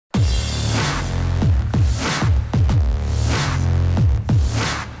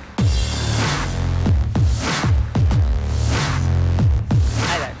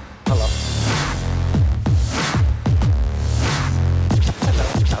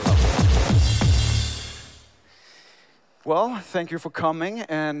Well, thank you for coming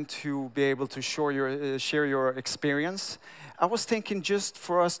and to be able to share your experience. I was thinking just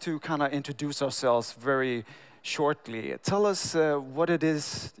for us to kind of introduce ourselves very shortly. Tell us what it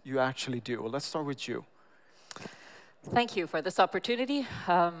is you actually do. Let's start with you. Thank you for this opportunity.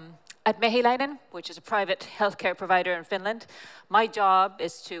 At Mehiläinen, which is a private healthcare provider in Finland, my job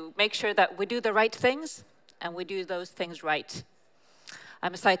is to make sure that we do the right things and we do those things right.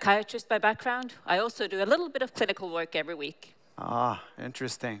 I'm a psychiatrist by background. I also do a little bit of clinical work every week. Ah,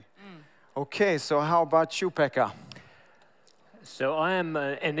 interesting. Okay, so how about you, Pekka? So I am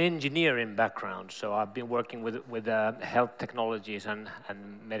an engineer in background, so I've been working with health technologies and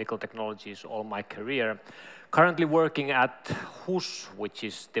medical technologies all my career. Currently working at HUS, which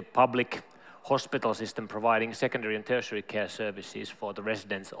is the public hospital system providing secondary and tertiary care services for the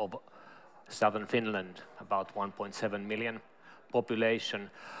residents of southern Finland, about 1.7 million population.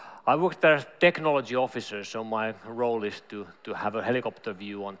 I work there as technology officer, so my role is to have a helicopter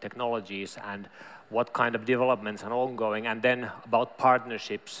view on technologies and what kind of developments are ongoing, and then about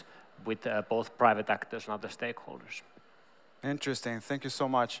partnerships with both private actors and other stakeholders. Interesting. Thank you so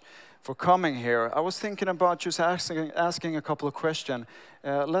much for coming here. I was thinking about just asking a couple of questions.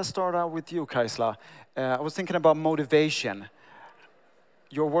 Let's start out with you, Kaisla. I was thinking about motivation.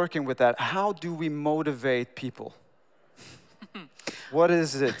 You're working with that. How do we motivate people? What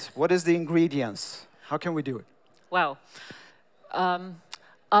is it? What is the ingredients? How can we do it? Wow.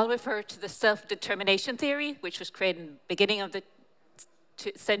 I'll refer to the self-determination theory, which was created in the beginning of the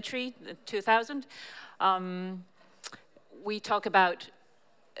century, 2000. We talk about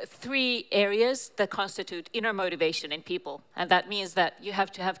 3 areas that constitute inner motivation in people. And that means that you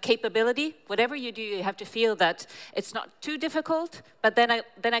have to have capability. Whatever you do, you have to feel that it's not too difficult, but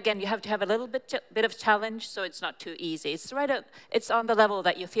then again, you have to have a little bit of challenge, so it's not too easy. It's on the level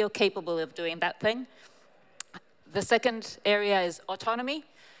that you feel capable of doing that thing. The second area is autonomy.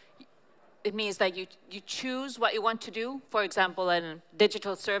 It means that you choose what you want to do. For example, in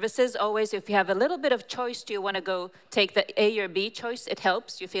digital services, always if you have a little bit of choice, do you want to go take the A or B choice? It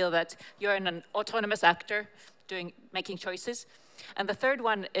helps. You feel that you're an autonomous actor making choices. And the third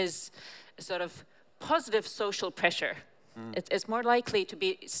one is sort of positive social pressure. It's more likely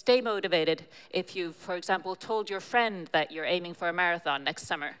to stay motivated if you, for example, told your friend that you're aiming for a marathon next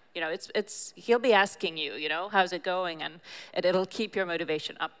summer. You know, he'll be asking you, you know, how's it going? And it'll keep your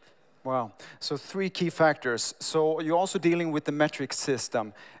motivation up. Wow. So 3 key factors. So you're also dealing with the metric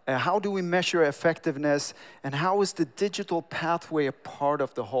system. How do we measure effectiveness, and how is the digital pathway a part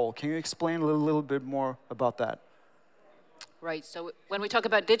of the whole? Can you explain a little bit more about that? Right. So when we talk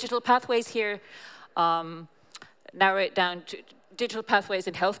about digital pathways here, narrow it down to digital pathways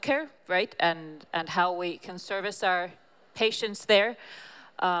in healthcare, right? And how we can service our patients there.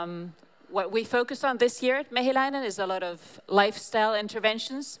 What we focus on this year at Mehiläinen is a lot of lifestyle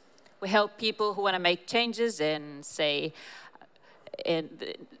interventions. We help people who want to make changes in, say, in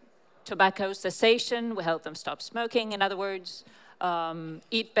tobacco cessation. We help them stop smoking, in other words,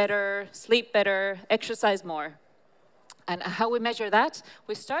 eat better, sleep better, exercise more. And how we measure that,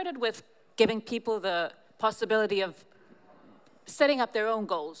 we started with giving people the possibility of setting up their own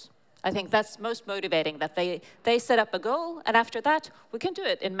goals. I think that's most motivating, that they set up a goal, and after that, we can do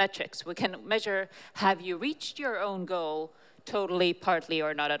it in metrics. We can measure, have you reached your own goal totally, partly,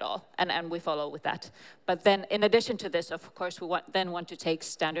 or not at all, and we follow with that. But then, in addition to this, of course, we want to take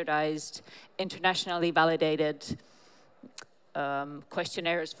standardized, internationally validated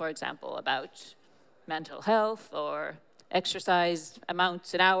questionnaires, for example, about mental health or exercise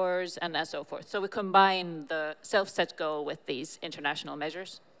amounts in hours, and so forth. So we combine the self-set goal with these international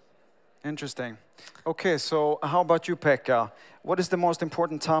measures. Interesting. Okay, so how about you, Pekka? What is the most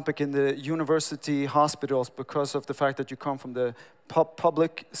important topic in the university hospitals because of the fact that you come from the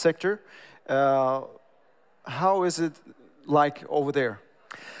public sector? How is it like over there?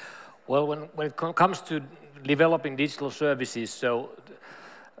 Well, when it comes to developing digital services, so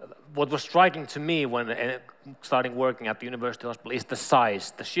what was striking to me when starting working at the university hospital is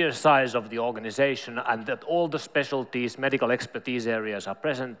the sheer size of the organization, and that all the specialties, medical expertise areas are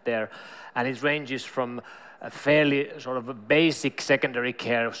present there, and it ranges from a fairly sort of a basic secondary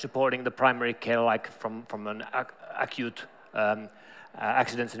care supporting the primary care, like from an acute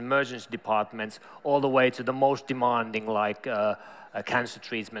accidents and emergency departments, all the way to the most demanding, like cancer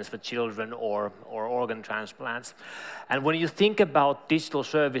treatments for children or organ transplants. And when you think about digital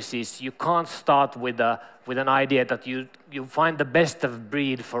services, you can't start with an idea that you find the best of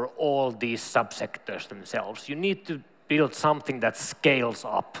breed for all these subsectors themselves. You need to build something that scales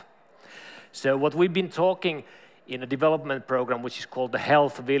up. So what we've been talking in a development program which is called the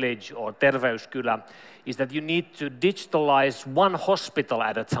Health Village or Terveyskylä, is that you need to digitalize one hospital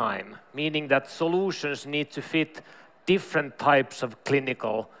at a time, meaning that solutions need to fit different types of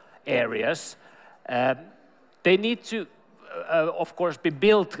clinical areas. They need to, of course, be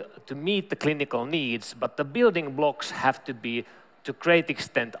built to meet the clinical needs, but the building blocks have to be, to great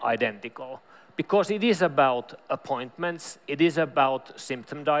extent, identical. Because it is about appointments, it is about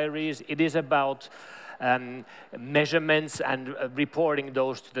symptom diaries, it is about measurements and reporting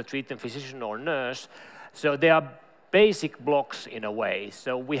those to the treating physician or nurse. So they are basic blocks in a way.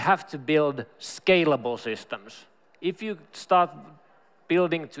 So we have to build scalable systems. If you start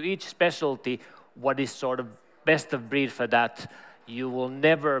building to each specialty what is sort of best of breed for that, you will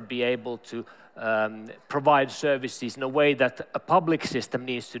never be able to provide services in a way that a public system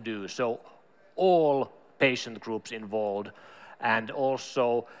needs to do. So all patient groups involved and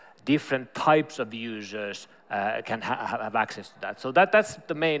also different types of users can have access to that. So that's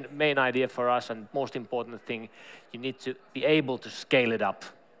the main idea for us, and most important thing, you need to be able to scale it up.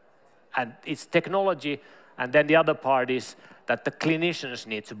 And it's technology, and then the other part is that the clinicians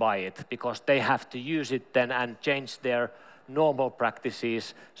need to buy it because they have to use it then and change their normal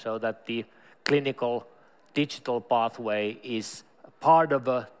practices so that the clinical digital pathway is part of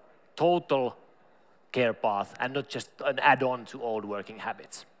a total care path and not just an add-on to old working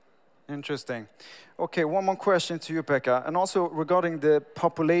habits. Interesting. Okay, one more question to you, Pekka, and also regarding the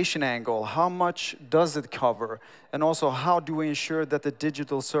population angle, how much does it cover? And also, how do we ensure that the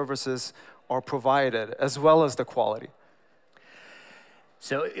digital services are provided, as well as the quality?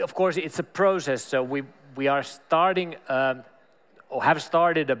 So, of course, it's a process. So we are starting, or have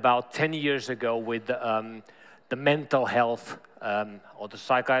started about 10 years ago with the mental health or the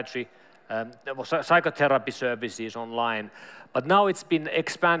psychiatry, psychotherapy services online. But now it's been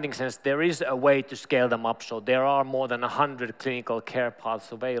expanding since there is a way to scale them up. So there are more than 100 clinical care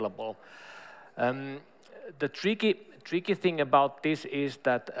paths available. The tricky thing about this is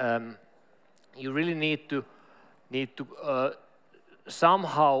that you really need to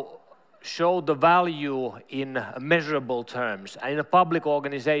somehow show the value in measurable terms. And in a public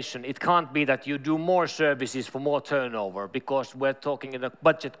organization, it can't be that you do more services for more turnover, because we're talking in a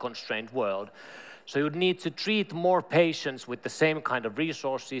budget-constrained world. So you need to treat more patients with the same kind of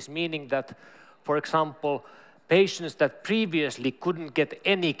resources, meaning that, for example, patients that previously couldn't get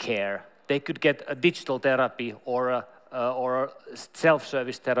any care, they could get a digital therapy or a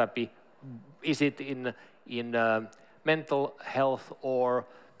self-service therapy. Is it in mental health or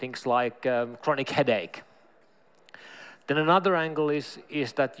things like chronic headache? Then another angle is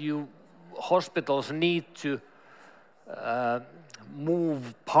that hospitals need to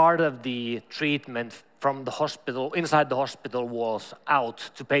move part of the treatment from the hospital, inside the hospital walls, out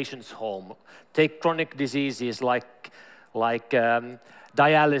to patients' home. Take chronic diseases like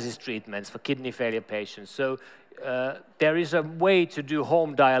dialysis treatments for kidney failure patients. So there is a way to do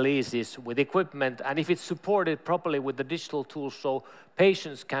home dialysis with equipment, and if it's supported properly with the digital tools, so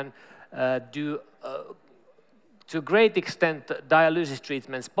patients can do to a great extent dialysis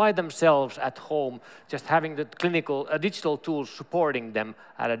treatments by themselves at home, just having the clinical digital tools supporting them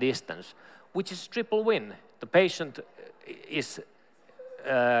at a distance, which is triple win. The patient is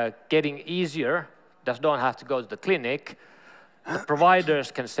getting easier, don't have to go to the clinic. The providers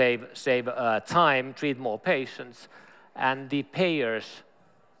can save time, treat more patients, and the payers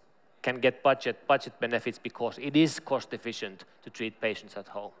can get budget benefits because it is cost efficient to treat patients at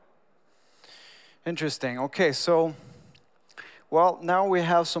home. Interesting. Okay, so, well, now we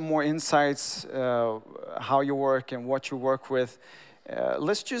have some more insights how you work and what you work with.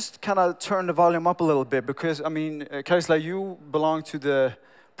 Let's just kind of turn the volume up a little bit, because, I mean, Kaisla, you belong to the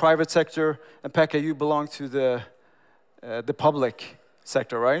private sector, and Pekka, you belong to the public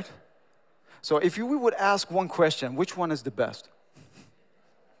sector, right? So if we would ask one question, which one is the best?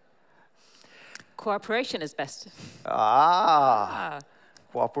 Cooperation is best.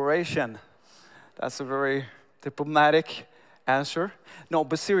 Cooperation. That's a very diplomatic answer. No,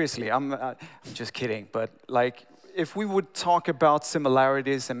 but seriously, I'm just kidding. But like, if we would talk about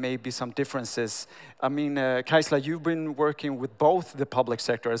similarities and maybe some differences, I mean, Kaisla, you've been working with both the public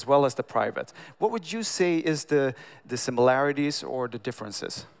sector as well as the private. What would you say is the similarities or the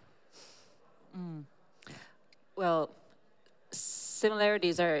differences? Well,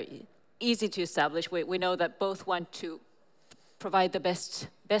 similarities are easy to establish. We know that both want to provide the best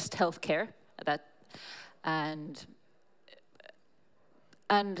healthcare, and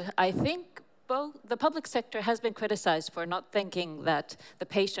I think the public sector has been criticized for not thinking that the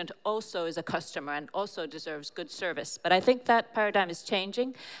patient also is a customer and also deserves good service. But I think that paradigm is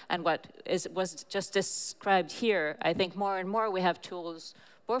changing, and was just described here, I think more and more we have tools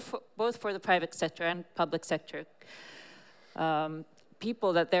both for the private sector and public sector.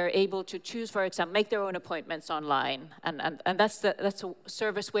 People that they're able to choose, for example, make their own appointments online, and that's a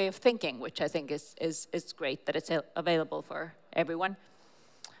service way of thinking, which I think is great that it's available for everyone.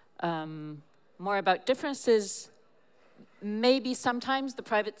 More about differences, maybe sometimes the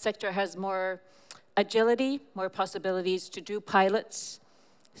private sector has more agility, more possibilities to do pilots,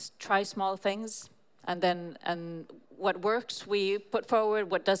 try small things, and what works we put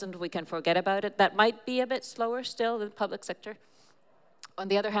forward, what doesn't we can forget about it. That might be a bit slower still than the public sector. On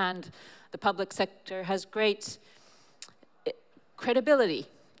the other hand, the public sector has great credibility.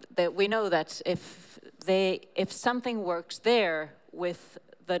 That we know that if something works there with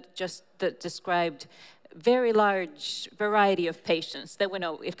the described very large variety of patients, then we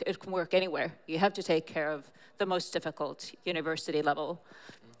know it can work anywhere. You have to take care of the most difficult university level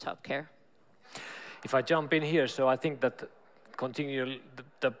top care. If I jump in here, so I think that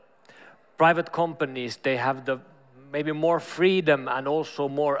the private companies, they have the maybe more freedom and also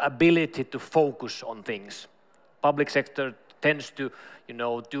more ability to focus on things. Public sector tends to,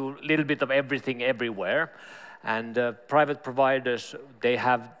 do a little bit of everything everywhere. And private providers, they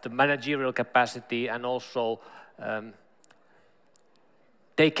have the managerial capacity, and also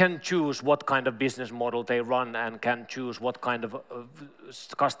they can choose what kind of business model they run and can choose what kind of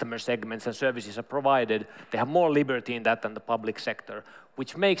customer segments and services are provided. They have more liberty in that than the public sector,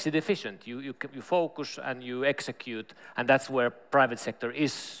 which makes it efficient. You focus and you execute, and that's where private sector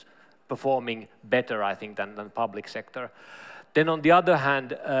is performing better, I think, than the public sector. Then on the other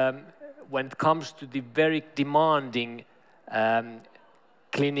hand, when it comes to the very demanding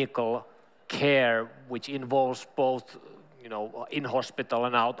clinical care, which involves both in hospital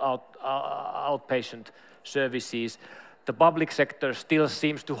and outpatient services, the public sector still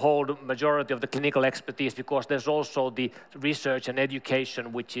seems to hold majority of the clinical expertise, because there's also the research and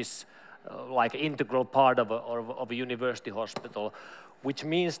education, which is like an integral part of a university hospital, which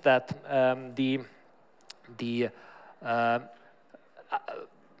means that the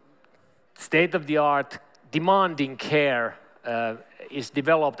state-of-the-art demanding care is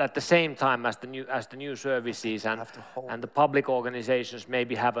developed at the same time as the new services, and the public organizations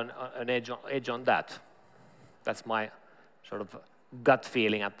maybe have an edge on that. That's my sort of gut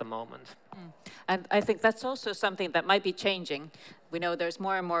feeling at the moment. And I think that's also something that might be changing. We know there's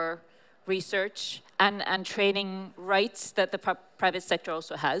more and more research and training rights that the private sector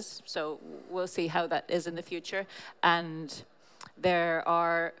also has. So we'll see how that is in the future. And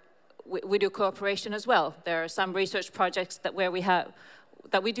we do cooperation as well. There are some research projects that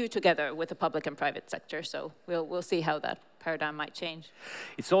we do together with the public and private sector. So we'll see how that paradigm might change.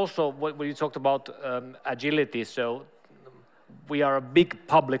 It's also what you talked about agility. So we are a big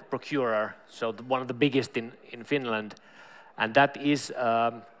public procurer, so one of the biggest in Finland, and that is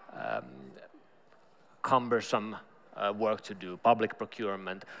cumbersome work to do, public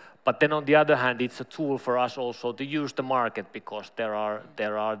procurement. But then on the other hand, it's a tool for us also to use the market, because there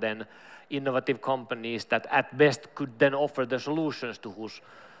are then innovative companies that at best could then offer the solutions to whose.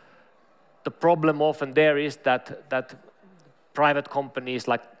 The problem often there is that private companies,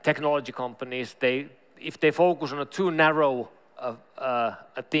 like technology companies, if they focus on a too narrow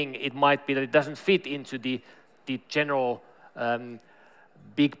a thing, it might be that it doesn't fit into the general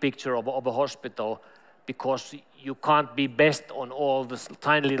big picture of a hospital, because you can't be best on all the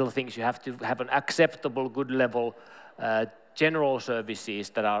tiny little things. You have to have an acceptable, good level general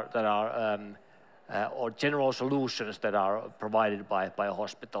services that are or general solutions that are provided by a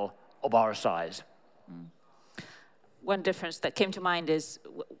hospital of our size. One difference that came to mind is,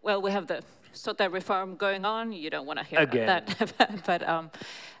 well, we have the SOTE reform going on. You don't want to hear about that, but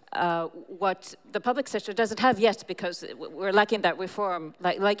what the public sector doesn't have yet, because we're lacking that reform,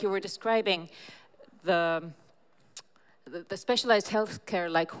 like you were describing, the specialized healthcare,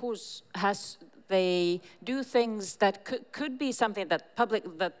 like they do things that could be something that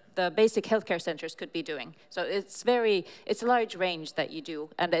the basic healthcare centers could be doing. So it's a large range that you do,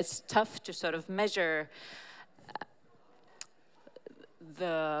 and it's tough to sort of measure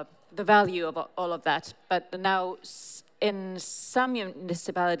the value of all of that. But now in some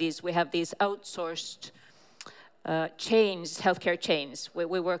municipalities we have these outsourced chains, healthcare chains. We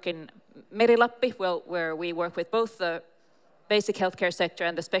work in Merilappi, where we work with both the basic healthcare sector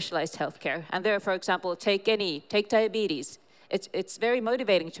and the specialized healthcare. And there, for example, take diabetes. It's very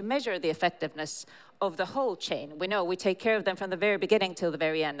motivating to measure the effectiveness of the whole chain. We know we take care of them from the very beginning till the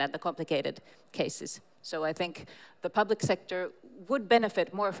very end and the complicated cases. So I think the public sector would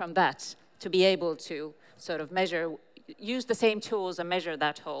benefit more from that, to be able to sort of measure, use the same tools and measure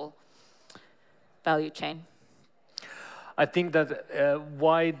that whole value chain. I think that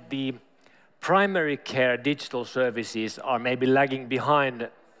why the primary care digital services are maybe lagging behind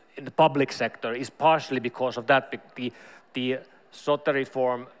in the public sector is partially because of that. The SOTE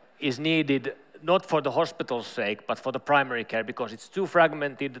reform is needed not for the hospital's sake, but for the primary care, because it's too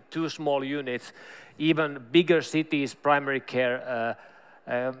fragmented, too small units. Even bigger cities' primary care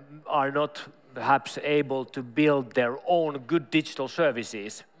are not perhaps able to build their own good digital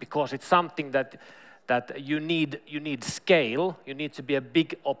services, because it's something that you need scale. You need to be a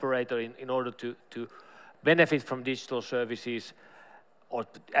big operator in order to benefit from digital services,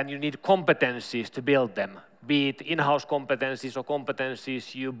 and you need competencies to build them, be it in-house competencies or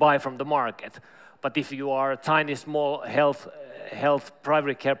competencies you buy from the market. But if you are a tiny, small health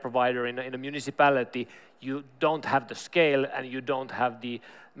private care provider in a municipality, you don't have the scale and you don't have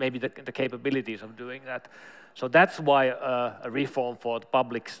maybe the capabilities of doing that. So that's why a reform for the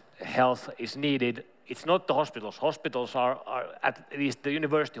public health is needed. It's not the hospitals. Hospitals are, at least the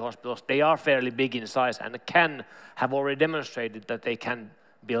university hospitals, they are fairly big in size and have already demonstrated that they can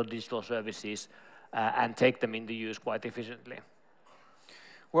build digital services and take them into use quite efficiently.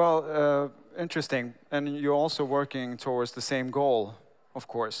 Well, interesting. And you're also working towards the same goal, of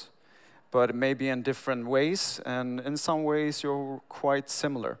course, but maybe in different ways, and in some ways you're quite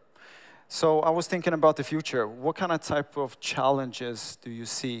similar. So I was thinking about the future. What kind of type of challenges do you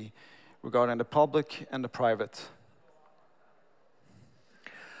see regarding the public and the private?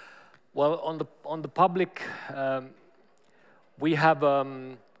 Well, on the public, we have,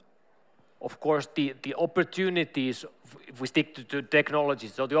 of course, the opportunities. If we stick to technology,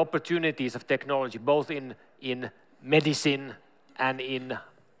 so the opportunities of technology, both in medicine and in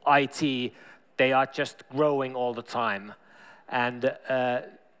IT, they are just growing all the time, and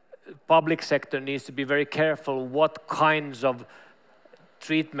public sector needs to be very careful what kinds of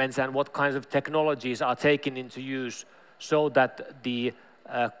treatments and what kinds of technologies are taken into use, so that the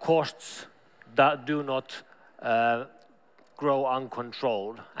costs do not grow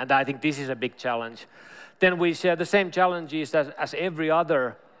uncontrolled. And I think this is a big challenge. Then we share the same challenges as every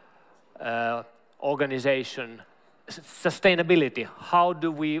other organization. Sustainability. How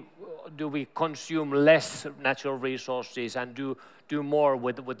do we consume less natural resources and do more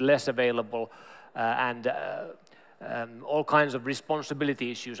with less available, and all kinds of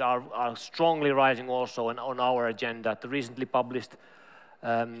responsibility issues are strongly rising also on our agenda. The recently published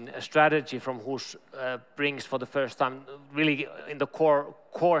a strategy from WHOS brings for the first time, really in the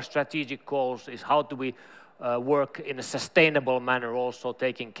core strategic goals, is how do we work in a sustainable manner, also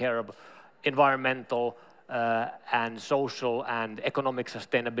taking care of environmental and social and economic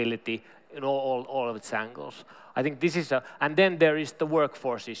sustainability in all of its angles. I think this is and then there is the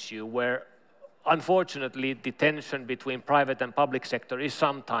workforce issue, where unfortunately the tension between private and public sector is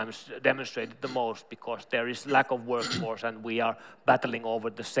sometimes demonstrated the most, because there is lack of workforce and we are battling over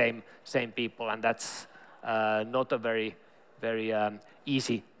the same people, and that's not a very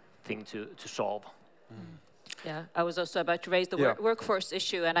easy thing to solve. Mm. Yeah, I was also about to raise the workforce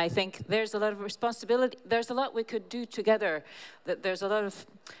issue, and I think there's a lot of responsibility. There's a lot we could do together. There's a lot of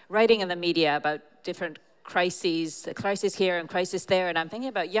writing in the media about different crises, a crisis here and crisis there, and I'm thinking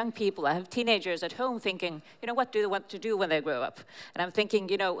about young people. I have teenagers at home thinking, you know, what do they want to do when they grow up? And I'm thinking,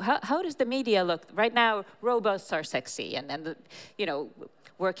 you know, how does the media look? Right now, robots are sexy, and you know,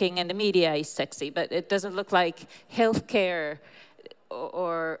 working in the media is sexy, but it doesn't look like healthcare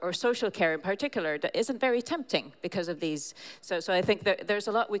or social care in particular that isn't very tempting because of these. So I think there's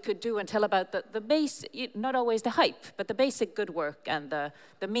a lot we could do and tell about the base, not always the hype, but the basic good work and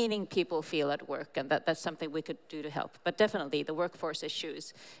the meaning people feel at work, and that's something we could do to help. But definitely the workforce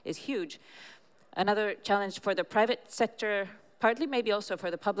issues is huge. Another challenge for the private sector, partly maybe also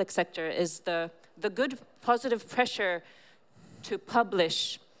for the public sector, is the good positive pressure to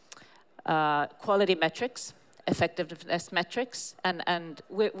publish quality metrics, effectiveness metrics, and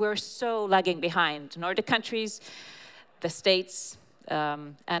we're so lagging behind. Nordic countries, the States,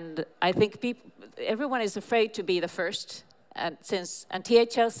 and I think everyone is afraid to be the first. And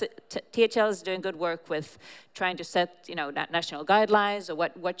THL is doing good work with trying to set, you know, national guidelines, or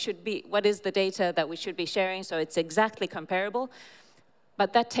what is the data that we should be sharing, so it's exactly comparable.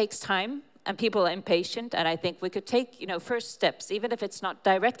 But that takes time, and people are impatient, and I think we could take, you know, first steps, even if it's not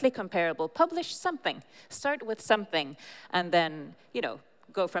directly comparable. Publish something, start with something, and then, you know,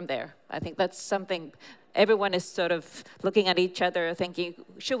 go from there. I think that's something everyone is sort of looking at each other, thinking,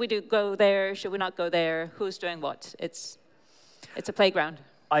 should we go there? Should we not go there? Who's doing what? It's a playground.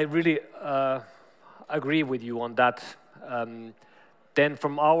 I really agree with you on that. Then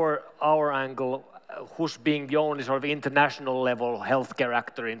from our angle, who's being the only sort of international level healthcare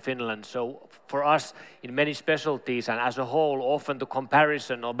actor in Finland. So for us, in many specialties and as a whole, often the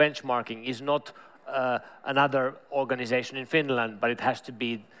comparison or benchmarking is not another organization in Finland, but it has to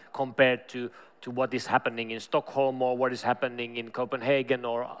be compared to what is happening in Stockholm or what is happening in Copenhagen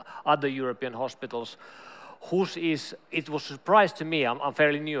or other European hospitals. HUS it was a surprise to me, I'm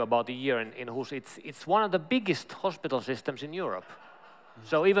fairly new, about a year in HUS, it's one of the biggest hospital systems in Europe.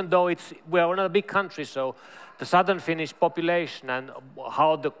 So even though we're one of the big countries, so the southern Finnish population and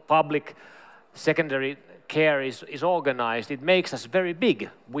how the public secondary care is organized, it makes us very big.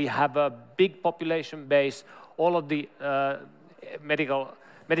 We have a big population base, all of the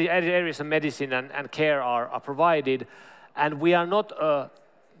areas of medicine and care are provided, and we are not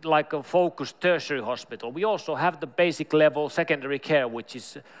like a focused tertiary hospital. We also have the basic level secondary care, which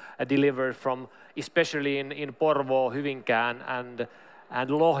is delivered from, especially in Porvoo, Hyvinkää and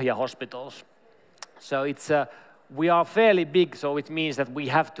Lohja hospitals. So we are fairly big, so it means that we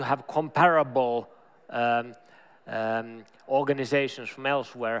have to have comparable organizations from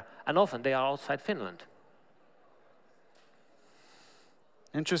elsewhere, and often they are outside Finland.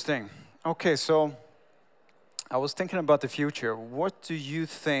 Interesting. Okay, so I was thinking about the future. What do you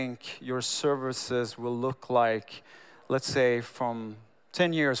think your services will look like, let's say, from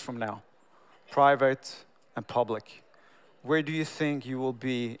 10 years from now? Private and public. Where do you think you will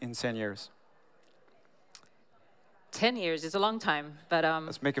be in 10 years? 10 years is a long time, but...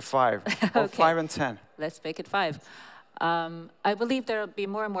 Let's make it 5. Or okay. 5 and 10. Let's make it 5. I believe there will be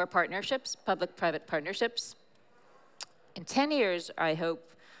more and more partnerships, public-private partnerships. In 10 years, I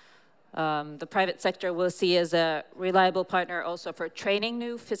hope the private sector will see as a reliable partner also for training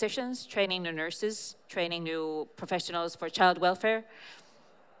new physicians, training new nurses, training new professionals for child welfare.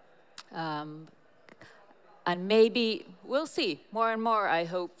 And maybe, we'll see, more and more I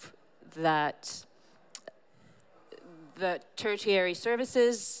hope that the tertiary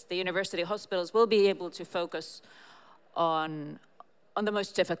services, the university hospitals will be able to focus on the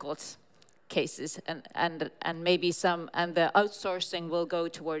most difficult cases and maybe and the outsourcing will go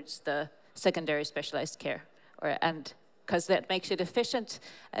towards the secondary specialized care, and because that makes it efficient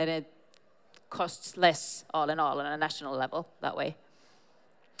and it costs less all in all on a national level that way.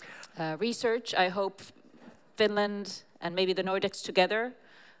 Research, I hope Finland and maybe the Nordics together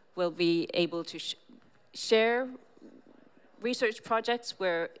will be able to share research projects.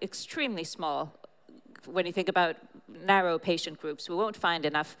 We're extremely small when you think about narrow patient groups. We won't find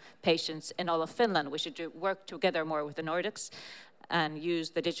enough patients in all of Finland. We should work together more with the Nordics and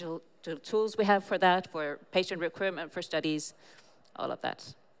use the digital tools we have for that, for patient recruitment, for studies, all of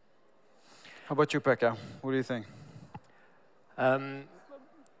that. How about you, Pekka? What do you think?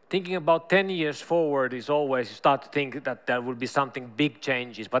 Thinking about 10 years forward is always, you start to think that there will be something big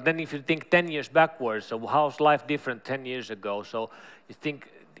changes. But then if you think 10 years backwards, so how's life different 10 years ago? So you think,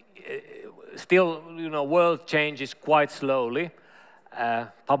 still, world changes quite slowly.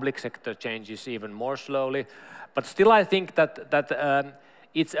 Public sector changes even more slowly. But still I think that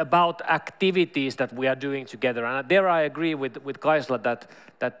it's about activities that we are doing together. And there I agree with Kaisla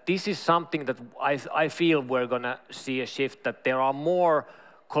that this is something that I feel we're going to see a shift, that there are more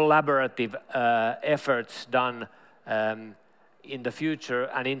collaborative efforts done in the future,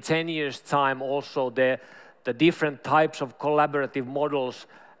 and in 10 years' time also the different types of collaborative models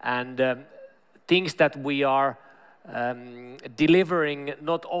and things that we are delivering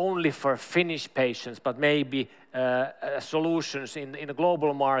not only for Finnish patients, but maybe solutions in the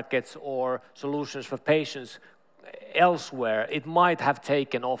global markets or solutions for patients elsewhere, it might have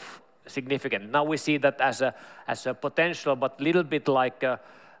taken off significantly. Now we see that as a potential, but little bit like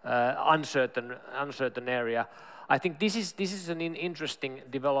uncertain area. I think this is an interesting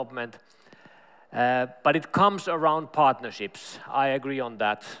development, but it comes around partnerships. I agree on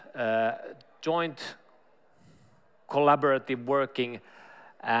that. Joint collaborative working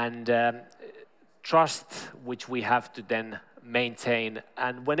and trust, which we have to then maintain.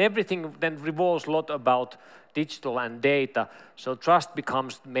 And when everything then revolves a lot about digital and data, so trust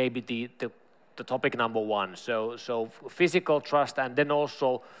becomes maybe the topic number one. So physical trust, and then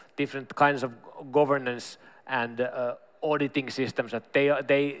also different kinds of governance and auditing systems, that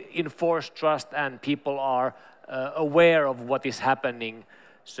they enforce trust and people are aware of what is happening,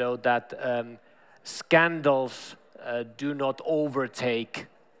 so that scandals do not overtake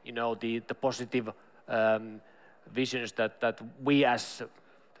the positive visions that we as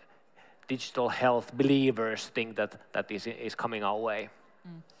digital health believers think that is coming our way.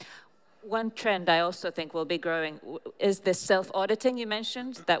 One trend I also think will be growing is this self-auditing you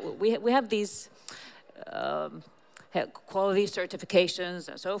mentioned, that we have these quality certifications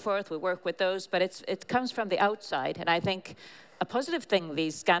and so forth. We work with those, but it comes from the outside. And I think a positive thing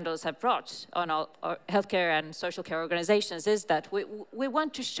these scandals have brought on our healthcare and social care organizations is that we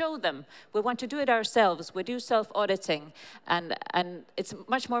want to show them. We want to do it ourselves. We do self-auditing, and it's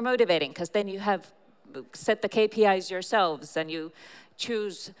much more motivating because then you have set the KPIs yourselves and you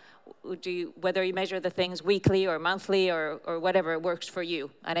choose whether you measure the things weekly or monthly or whatever works for you.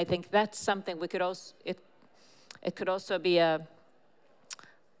 And I think that's something we could also, it could also be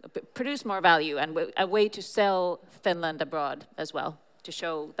produce more value and a way to sell Finland abroad as well, to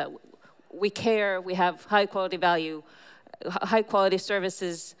show that we care, we have high quality value, high quality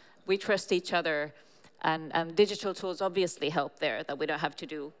services, we trust each other, and digital tools obviously help there, that we don't have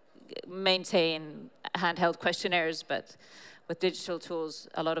to maintain handheld questionnaires, but with digital tools,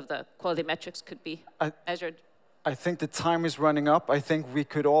 a lot of the quality metrics could be measured. I think the time is running up. I think we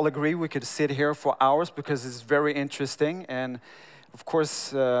could all agree we could sit here for hours because it's very interesting, and of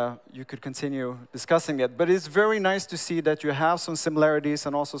course you could continue discussing it. But it's very nice to see that you have some similarities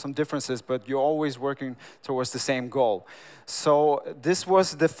and also some differences, but you're always working towards the same goal. So this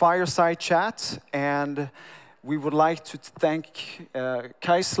was the fireside chat, and we would like to thank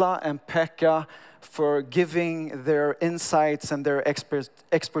Kaisla and Pekka for giving their insights and their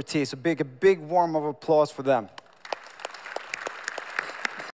expertise. A big warm of applause for them.